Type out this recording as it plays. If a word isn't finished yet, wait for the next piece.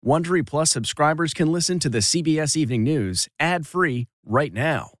Wondery Plus subscribers can listen to the CBS Evening News ad-free right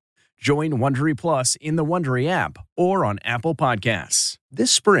now. Join Wondery Plus in the Wondery app or on Apple Podcasts.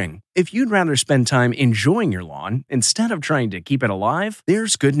 This spring, if you'd rather spend time enjoying your lawn instead of trying to keep it alive,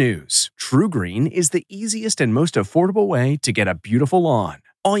 there's good news. TruGreen is the easiest and most affordable way to get a beautiful lawn.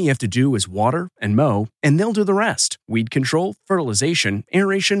 All you have to do is water and mow, and they'll do the rest. Weed control, fertilization,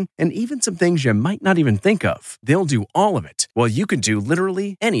 aeration, and even some things you might not even think of. They'll do all of it, while you can do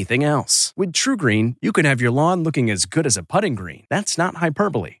literally anything else. With TruGreen, you can have your lawn looking as good as a putting green. That's not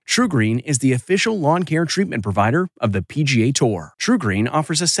hyperbole. TruGreen is the official lawn care treatment provider of the PGA Tour. TruGreen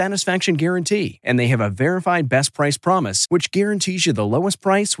offers a satisfaction guarantee, and they have a verified best price promise, which guarantees you the lowest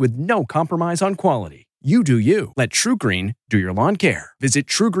price with no compromise on quality. You do you. Let TruGreen do your lawn care. Visit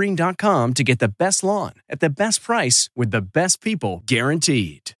TruGreen.com to get the best lawn at the best price with the best people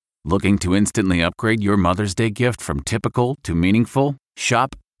guaranteed. Looking to instantly upgrade your Mother's Day gift from typical to meaningful?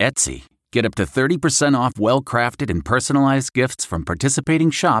 Shop Etsy. Get up to 30% off well-crafted and personalized gifts from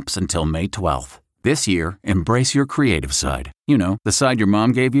participating shops until May 12th. This year, embrace your creative side. You know, the side your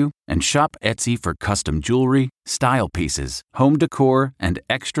mom gave you. And shop Etsy for custom jewelry, style pieces, home decor, and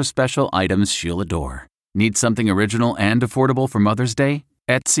extra special items she'll adore. Need something original and affordable for Mother's Day?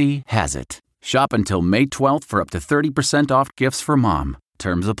 Etsy has it. Shop until May 12th for up to 30% off gifts for mom.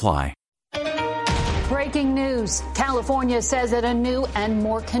 Terms apply. Breaking news. California says that a new and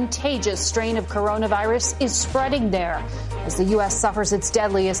more contagious strain of coronavirus is spreading there as the U.S. suffers its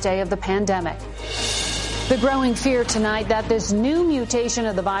deadliest day of the pandemic. The growing fear tonight that this new mutation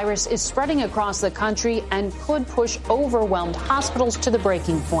of the virus is spreading across the country and could push overwhelmed hospitals to the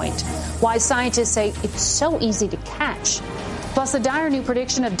breaking point. Why scientists say it's so easy to catch. Plus the dire new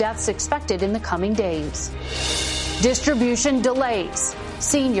prediction of deaths expected in the coming days. Distribution delays.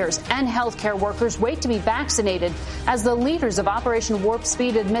 Seniors and healthcare workers wait to be vaccinated as the leaders of Operation Warp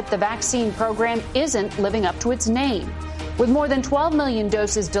Speed admit the vaccine program isn't living up to its name. With more than 12 million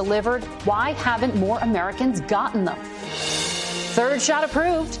doses delivered, why haven't more Americans gotten them? Third shot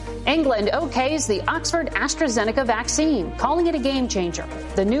approved. England okays the Oxford AstraZeneca vaccine, calling it a game changer.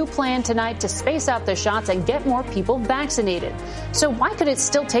 The new plan tonight to space out the shots and get more people vaccinated. So why could it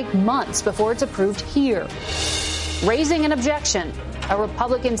still take months before it's approved here? Raising an objection. A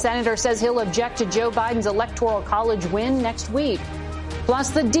Republican senator says he'll object to Joe Biden's Electoral College win next week.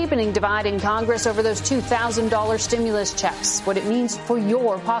 Plus the deepening divide in Congress over those $2,000 stimulus checks, what it means for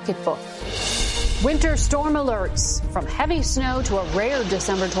your pocketbook. Winter storm alerts. From heavy snow to a rare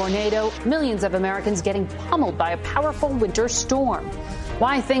December tornado, millions of Americans getting pummeled by a powerful winter storm.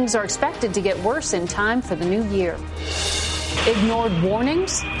 Why things are expected to get worse in time for the new year. Ignored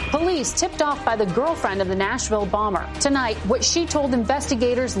warnings? Police tipped off by the girlfriend of the Nashville bomber. Tonight, what she told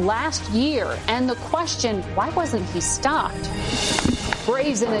investigators last year, and the question, why wasn't he stopped?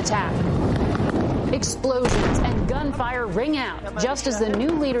 Brazen attack. Explosions and gunfire ring out just as the new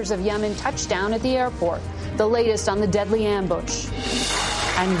leaders of Yemen touch down at the airport. The latest on the deadly ambush.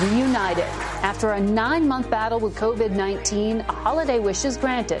 And reunited. After a 9-month battle with COVID-19, a holiday wish is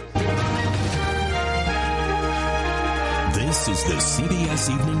granted. This is the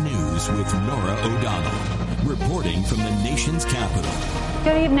CBS Evening News with Norah O'Donnell, reporting from the nation's capital.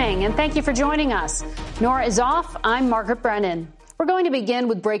 Good evening, and thank you for joining us. Norah is off. I'm Margaret Brennan. We're going to begin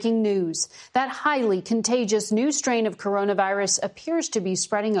with breaking news. That highly contagious new strain of coronavirus appears to be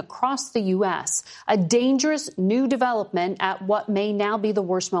spreading across the U.S., a dangerous new development at what may now be the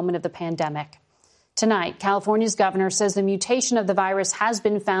worst moment of the pandemic. Tonight, California's governor says the mutation of the virus has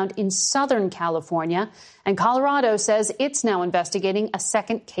been found in Southern California, and Colorado says it's now investigating a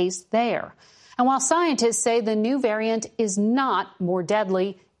second case there. And while scientists say the new variant is not more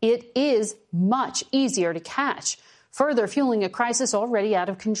deadly, it is much easier to catch, further fueling a crisis already out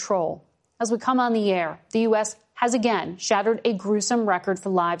of control. As we come on the air, the U.S. has again shattered a gruesome record for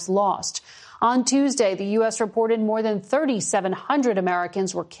lives lost. On Tuesday, the U.S. reported more than 3,700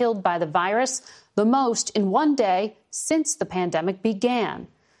 Americans were killed by the virus, the most in one day since the pandemic began.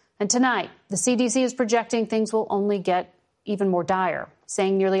 And tonight, the CDC is projecting things will only get even more dire,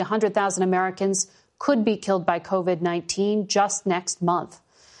 saying nearly 100,000 Americans could be killed by COVID-19 just next month.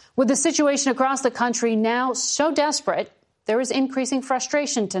 With the situation across the country now so desperate, there is increasing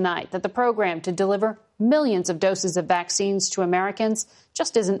frustration tonight that the program to deliver millions of doses of vaccines to Americans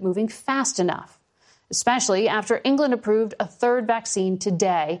just isn't moving fast enough, especially after England approved a third vaccine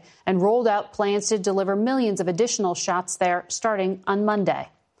today and rolled out plans to deliver millions of additional shots there starting on Monday.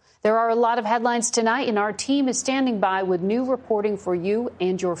 There are a lot of headlines tonight, and our team is standing by with new reporting for you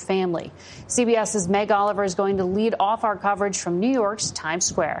and your family. CBS's Meg Oliver is going to lead off our coverage from New York's Times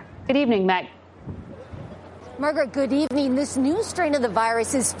Square. Good evening, Meg. Margaret, good evening. This new strain of the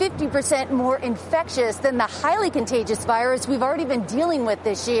virus is 50% more infectious than the highly contagious virus we've already been dealing with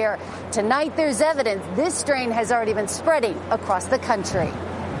this year. Tonight, there's evidence this strain has already been spreading across the country.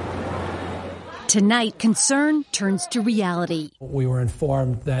 Tonight, concern turns to reality. We were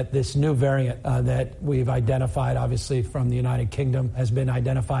informed that this new variant that we've identified, obviously from the United Kingdom, has been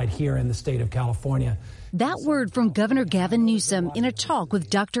identified here in the state of California. That word from Governor Gavin Newsom in a talk with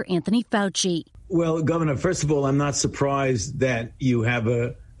Dr. Anthony Fauci. Well, Governor, first of all, I'm not surprised that you have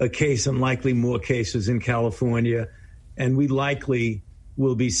a case and likely more cases in California, and we likely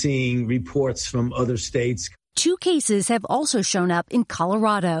will be seeing reports from other states. 2 cases have also shown up in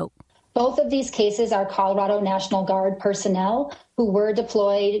Colorado. Both of these cases are Colorado National Guard personnel who were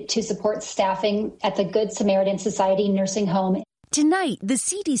deployed to support staffing at the Good Samaritan Society nursing home. Tonight, the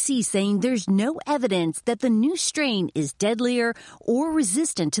CDC saying there's no evidence that the new strain is deadlier or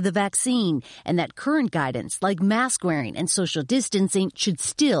resistant to the vaccine, and that current guidance like mask wearing and social distancing should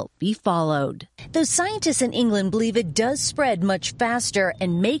still be followed. Though scientists in England believe it does spread much faster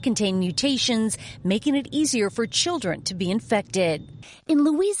and may contain mutations, making it easier for children to be infected. In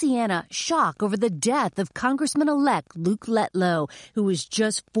Louisiana, shock over the death of Congressman-elect Luke Letlow, who was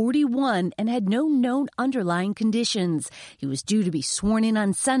just 41 and had no known underlying conditions. He was due to be sworn in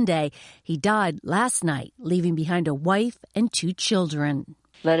on Sunday. He died last night, leaving behind a wife and 2 children.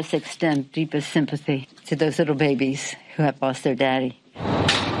 Let us extend deepest sympathy to those little babies who have lost their daddy.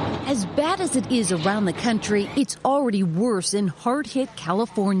 As bad as it is around the country, it's already worse in hard-hit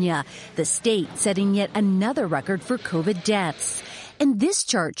California, the state setting yet another record for COVID deaths. And this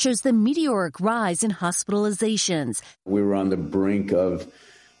chart shows the meteoric rise in hospitalizations. We were on the brink of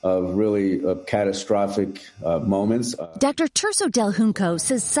really catastrophic moments. Dr. Terso Del Junco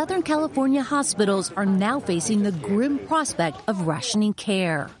says Southern California hospitals are now facing the grim prospect of rationing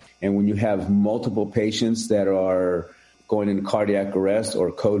care. And when you have multiple patients that are going into cardiac arrest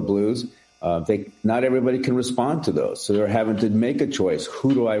or code blues, not everybody can respond to those. So they're having to make a choice.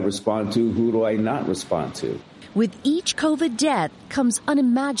 Who do I respond to? Who do I not respond to? With each COVID death comes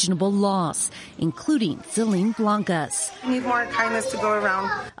unimaginable loss, including Celine Blancas. We need more kindness to go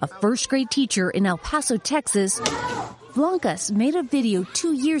around. A first-grade teacher in El Paso, Texas, Blancas made a video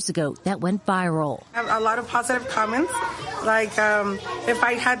 2 years ago that went viral. I have a lot of positive comments. Like, if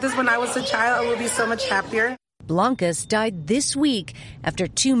I had this when I was a child, I would be so much happier. Blancas died this week after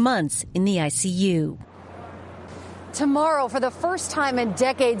 2 months in the ICU. Tomorrow, for the first time in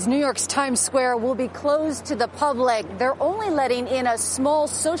decades, New York's Times Square will be closed to the public. They're only letting in a small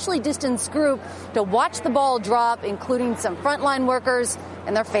socially distanced group to watch the ball drop, including some frontline workers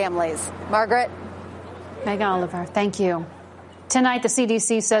and their families. Margaret? Megan Oliver, thank you. Tonight, the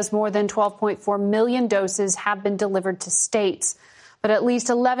CDC says more than 12.4 million doses have been delivered to states. But at least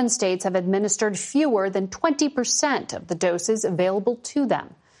 11 states have administered fewer than 20% of the doses available to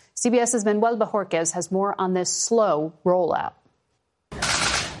them. CBS's Manuel Bajorquez has more on this slow rollout.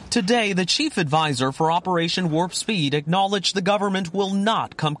 Today, the chief advisor for Operation Warp Speed acknowledged the government will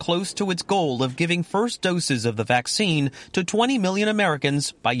not come close to its goal of giving first doses of the vaccine to 20 million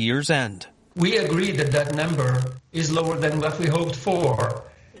Americans by year's end. We agree that number is lower than what we hoped for.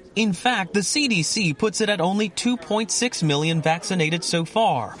 In fact, the CDC puts it at only 2.6 million vaccinated so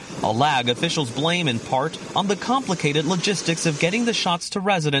far, a lag officials blame in part on the complicated logistics of getting the shots to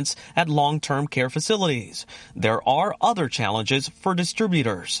residents at long-term care facilities. There are other challenges for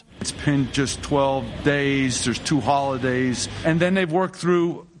distributors. It's been just 12 days, there's 2 holidays, and then they've worked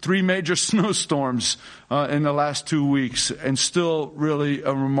through 3 major snowstorms in the last 2 weeks, and still really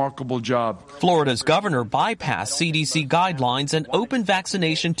a remarkable job. Florida's governor bypassed CDC guidelines and opened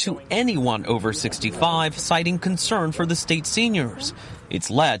vaccination to anyone over 65, citing concern for the state's seniors. It's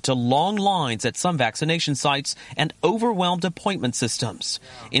led to long lines at some vaccination sites and overwhelmed appointment systems.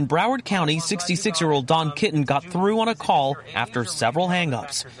 In Broward County, 66-year-old Don Kitten got through on a call after several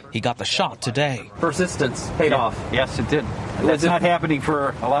hang-ups. He got the shot today. Persistence paid off. Yes, it did. That's not happening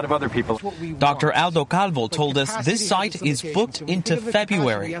for a lot of other people. Dr. Aldo Calvo told us this site is booked into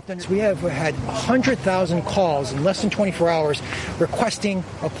February. We have had 100,000 calls in less than 24 hours requesting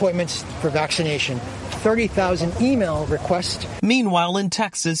appointments for vaccination. 30,000 email requests. Meanwhile, in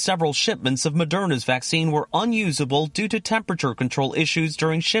Texas, several shipments of Moderna's vaccine were unusable due to temperature control issues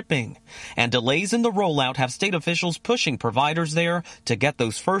during shipping. And delays in the rollout have state officials pushing providers there to get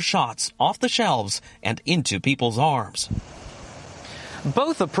those first shots off the shelves and into people's arms.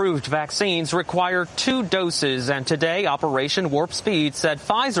 Both approved vaccines require 2 doses, and today Operation Warp Speed said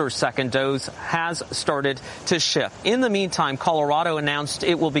Pfizer's second dose has started to ship. In the meantime, Colorado announced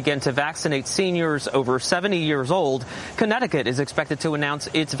it will begin to vaccinate seniors over 70 years old. Connecticut is expected to announce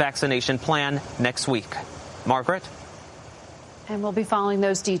its vaccination plan next week. Margaret? And we'll be following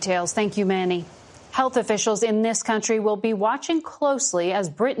those details. Thank you, Manny. Health officials in this country will be watching closely as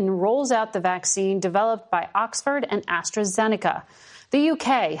Britain rolls out the vaccine developed by Oxford and AstraZeneca. The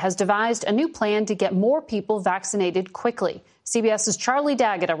UK has devised a new plan to get more people vaccinated quickly. CBS's Charlie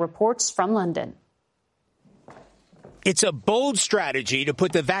D'Agata reports from London. It's a bold strategy to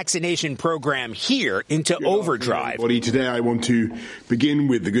put the vaccination program here into overdrive. Today I want to begin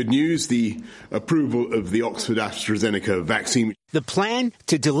with the good news, the approval of the Oxford AstraZeneca vaccine. The plan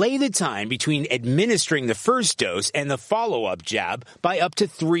to delay the time between administering the first dose and the follow-up jab by up to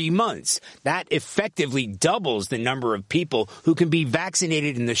 3 months. That effectively doubles the number of people who can be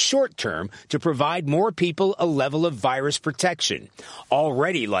vaccinated in the short term to provide more people a level of virus protection.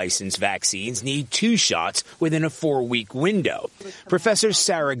 Already licensed vaccines need 2 shots within a 4-week window. Professor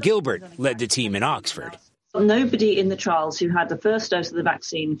Sarah Gilbert led the team in Oxford. Nobody in the trials who had the first dose of the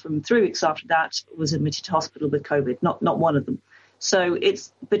vaccine from 3 weeks after that was admitted to hospital with COVID, not one of them. So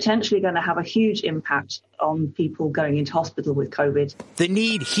it's potentially going to have a huge impact on people going into hospital with COVID. The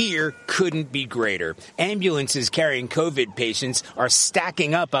need here couldn't be greater. Ambulances carrying COVID patients are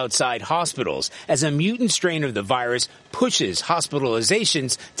stacking up outside hospitals as a mutant strain of the virus pushes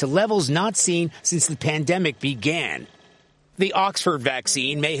hospitalizations to levels not seen since the pandemic began. The Oxford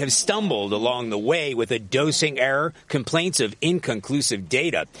vaccine may have stumbled along the way with a dosing error, complaints of inconclusive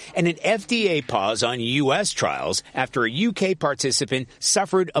data, and an FDA pause on U.S. trials after a UK participant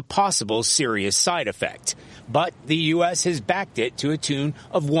suffered a possible serious side effect. But the U.S. has backed it to a tune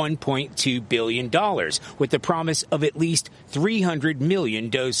of $1.2 billion, with the promise of at least 300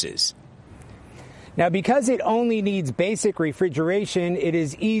 million doses. Now, because it only needs basic refrigeration, it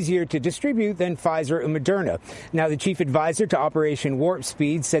is easier to distribute than Pfizer and Moderna. Now, the chief advisor to Operation Warp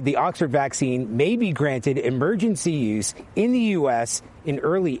Speed said the Oxford vaccine may be granted emergency use in the U.S. in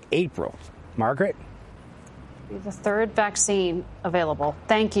early April. Margaret? The third vaccine available.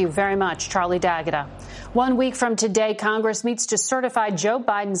 Thank you very much, Charlie D'Agata. 1 week from today, Congress meets to certify Joe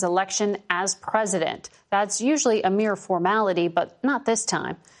Biden's election as president. That's usually a mere formality, but not this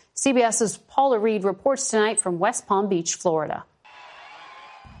time. CBS's Paula Reed reports tonight from West Palm Beach, Florida.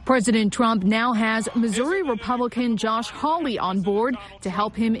 President Trump now has Missouri Republican Josh Hawley on board to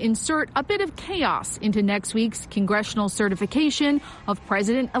help him insert a bit of chaos into next week's congressional certification of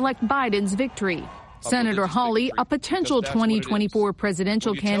President-elect Biden's victory. Senator Hawley, a potential 2024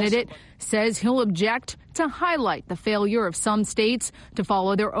 presidential candidate, says he'll object to highlight the failure of some states to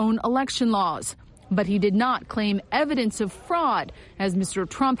follow their own election laws. But he did not claim evidence of fraud, as Mr.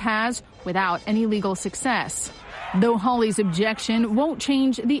 Trump has, without any legal success. Though Hawley's objection won't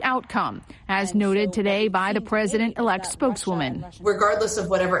change the outcome, as noted today by the president-elect spokeswoman. Regardless of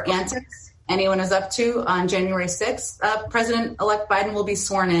whatever antics anyone is up to on January 6th, President-elect Biden will be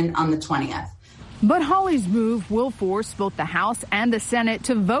sworn in on the 20th. But Hawley's move will force both the House and the Senate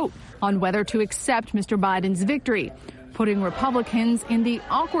to vote on whether to accept Mr. Biden's victory, putting Republicans in the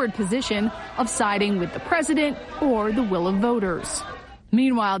awkward position of siding with the president or the will of voters.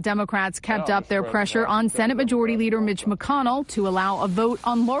 Meanwhile, Democrats kept up their pressure on Senate Majority Leader Mitch McConnell to allow a vote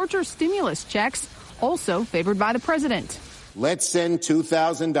on larger stimulus checks, also favored by the president. Let's send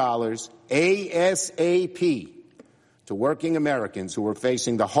 $2,000 ASAP to working Americans who are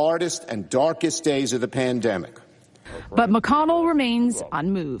facing the hardest and darkest days of the pandemic. But McConnell remains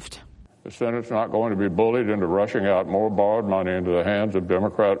unmoved. The Senate's not going to be bullied into rushing out more borrowed money into the hands of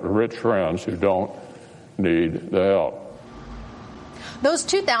Democrat rich friends who don't need the help. Those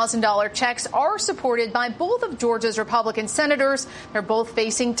 $2,000 checks are supported by both of Georgia's Republican senators. They're both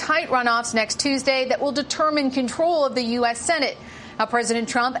facing tight runoffs next Tuesday that will determine control of the U.S. Senate. Now, President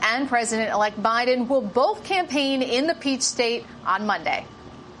Trump and President-elect Biden will both campaign in the Peach State on Monday.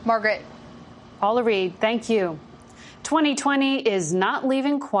 Margaret. Paula Reed, thank you. 2020 is not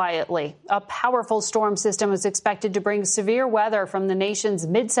leaving quietly. A powerful storm system is expected to bring severe weather from the nation's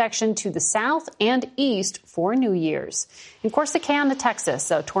midsection to the south and east for New Year's. In Corsicana, Texas,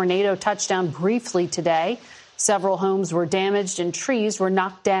 a tornado touched down briefly today. Several homes were damaged and trees were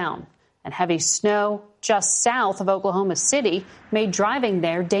knocked down. And heavy snow just south of Oklahoma City made driving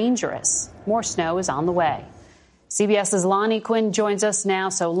there dangerous. More snow is on the way. CBS's Lonnie Quinn joins us now.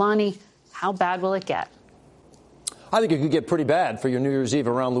 So, Lonnie, how bad will it get? I think it could get pretty bad for your New Year's Eve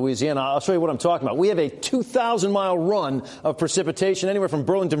around Louisiana. I'll show you what I'm talking about. We have a 2,000-mile run of precipitation anywhere from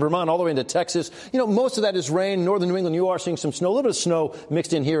Burlington, Vermont, all the way into Texas. You know, most of that is rain. Northern New England, you are seeing some snow, a little bit of snow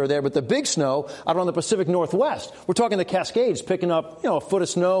mixed in here or there. But the big snow out around the Pacific Northwest, we're talking the Cascades picking up, a foot of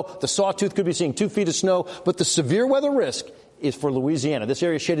snow. The Sawtooth could be seeing 2 feet of snow. But the severe weather risk is for Louisiana. This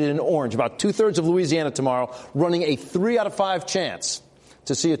area shaded in orange, about 2/3 of Louisiana tomorrow, running a 3 out of 5 chance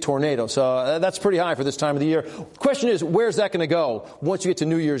to see a tornado. So that's pretty high for this time of the year. Question is, where's that going to go once you get to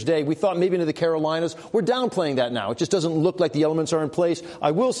New Year's Day? We thought maybe into the Carolinas. We're downplaying that now. It just doesn't look like the elements are in place. I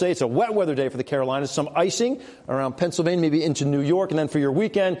will say it's a wet weather day for the Carolinas. Some icing around Pennsylvania, maybe into New York. And then for your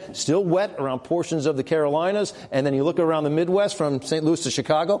weekend, still wet around portions of the Carolinas. And then you look around the Midwest from St. Louis to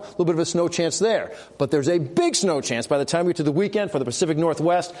Chicago, a little bit of a snow chance there. But there's a big snow chance by the time we get to the weekend for the Pacific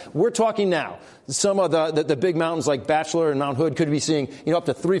Northwest. We're talking now. Some of the big mountains like Bachelor and Mount Hood could be seeing, up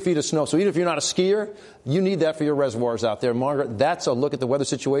to 3 feet of snow. So even if you're not a skier, you need that for your reservoirs out there. Margaret, that's a look at the weather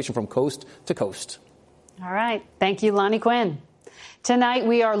situation from coast to coast. All right. Thank you, Lonnie Quinn. Tonight,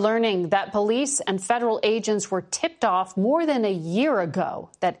 we are learning that police and federal agents were tipped off more than a year ago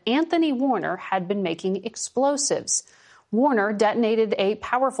that Anthony Warner had been making explosives. Warner detonated a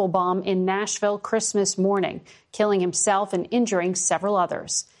powerful bomb in Nashville Christmas morning, killing himself and injuring several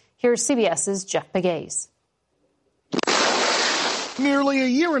others. Here's CBS's Jeff Pegues. Nearly a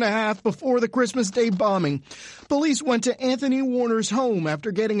year and a half before the Christmas Day bombing, police went to Anthony Warner's home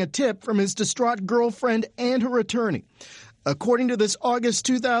after getting a tip from his distraught girlfriend and her attorney. According to this August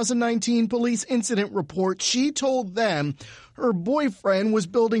 2019 police incident report, she told them her boyfriend was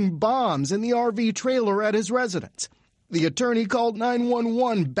building bombs in the RV trailer at his residence. The attorney called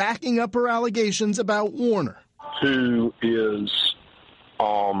 911, backing up her allegations about Warner, who is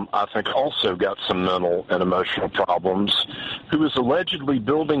I think also got some mental and emotional problems, who is allegedly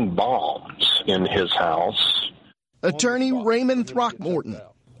building bombs in his house. Attorney Raymond Throckmorton.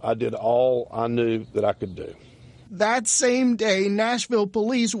 I did all I knew that I could do. That same day, Nashville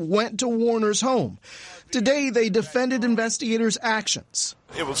police went to Warner's home. Today, they defended investigators' actions.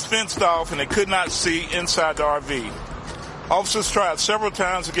 It was fenced off and they could not see inside the RV. Officers tried several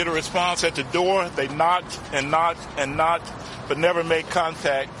times to get a response at the door. They knocked and knocked and knocked, but never made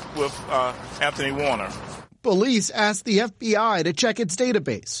contact with Anthony Warner. Police asked the FBI to check its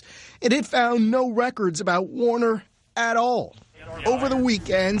database, and it found no records about Warner at all. Over the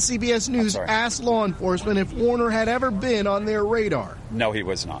weekend, CBS News asked law enforcement if Warner had ever been on their radar. No, he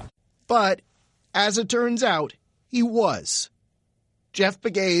was not. But, as it turns out, he was. Jeff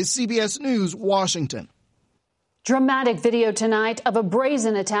Pegues, CBS News, Washington. Dramatic video tonight of a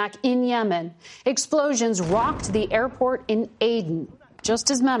brazen attack in Yemen. Explosions rocked the airport in Aden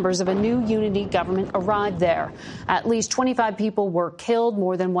just as members of a new unity government arrived there. At least 25 people were killed,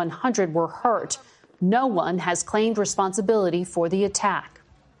 more than 100 were hurt. No one has claimed responsibility for the attack.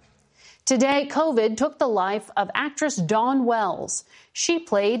 Today, COVID took the life of actress Dawn Wells. She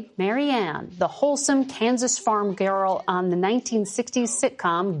played Mary Ann, the wholesome Kansas farm girl on the 1960s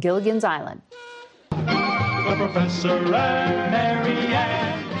sitcom Gilligan's Island. Professor and Mary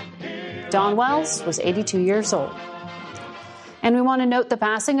Ann. Dawn Wells was 82 years old. And we want to note the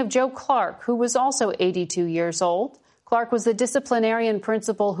passing of Joe Clark, who was also 82 years old. Clark was the disciplinarian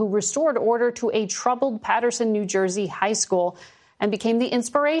principal who restored order to a troubled Paterson, New Jersey high school and became the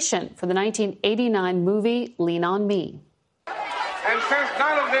inspiration for the 1989 movie Lean on Me. And since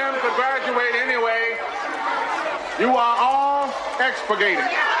none of them could graduate anyway, you are all expurgated.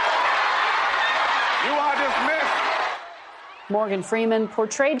 You are dismissed. Morgan Freeman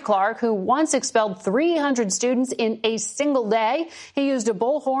portrayed Clark, who once expelled 300 students in a single day. He used a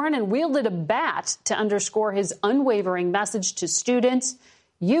bullhorn and wielded a bat to underscore his unwavering message to students: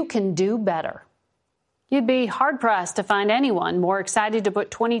 you can do better. You'd be hard-pressed to find anyone more excited to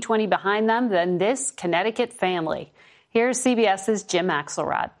put 2020 behind them than this Connecticut family. Here's CBS's Jim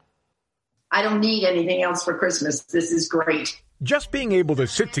Axelrod. I don't need anything else for Christmas. This is great. Just being able to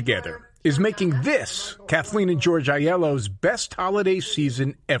sit together is making this Kathleen and George Aiello's best holiday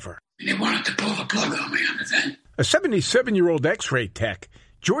season ever. They wanted to pull the plug on me on the thing. A 77-year-old X-ray tech,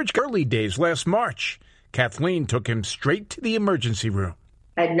 George early days last March. Kathleen took him straight to the emergency room.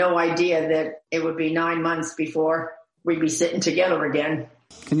 I had no idea that it would be 9 months before we'd be sitting together again.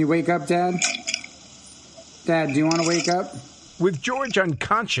 Can you wake up, Dad? Dad, do you want to wake up? With George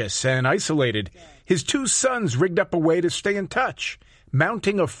unconscious and isolated, his two sons rigged up a way to stay in touch,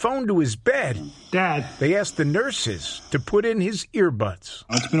 mounting a phone to his bed. Dad. They asked the nurses to put in his earbuds.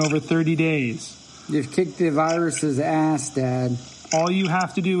 It's been over 30 days. You've kicked the virus's ass, Dad. All you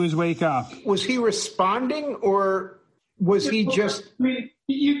have to do is wake up. Was he responding, or was he just...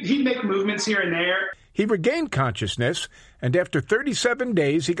 He'd make movements here and there. He regained consciousness, and after 37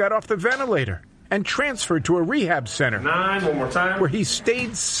 days, he got off the ventilator and transferred to a rehab center. 9, one more time. Where he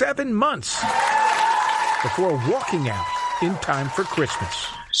stayed 7 months before walking out in time for Christmas.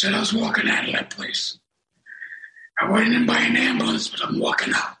 Said I was walking out of that place. I went in by an ambulance, but I'm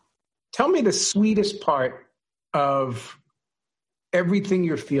walking out. Tell me the sweetest part of everything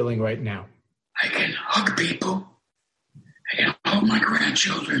you're feeling right now. I can hug people I can hold my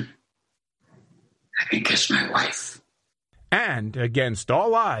grandchildren. I can kiss my wife. And, against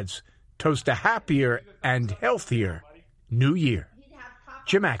all odds, toast a happier and healthier New Year.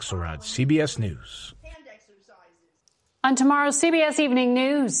 Jim Axelrod, CBS News. On tomorrow's CBS Evening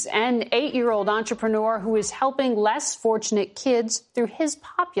News, an 8-year-old entrepreneur who is helping less fortunate kids through his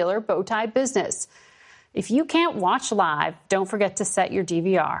popular bow tie business. If you can't watch live, don't forget to set your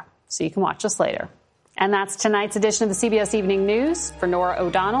DVR so you can watch us later. And that's tonight's edition of the CBS Evening News. For Nora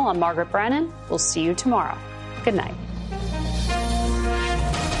O'Donnell, I'm Margaret Brennan. We'll see you tomorrow. Good night.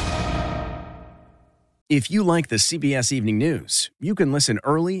 If you like the CBS Evening News, you can listen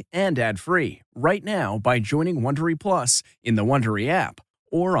early and ad-free right now by joining Wondery Plus in the Wondery app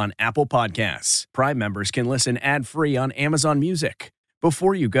or on Apple Podcasts. Prime members can listen ad-free on Amazon Music.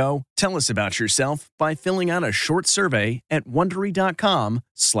 Before you go, tell us about yourself by filling out a short survey at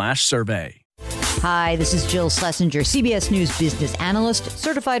Wondery.com/survey. Hi, this is Jill Schlesinger, CBS News business analyst,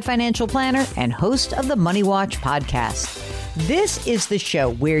 certified financial planner, and host of the Money Watch podcast. This is the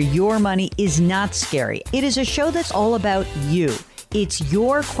show where your money is not scary. It is a show that's all about you. It's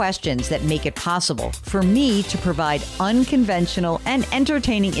your questions that make it possible for me to provide unconventional and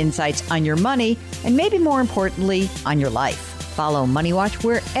entertaining insights on your money, and maybe more importantly, on your life. Follow Money Watch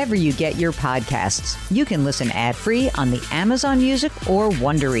wherever you get your podcasts. You can listen ad-free on the Amazon Music or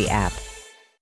Wondery app.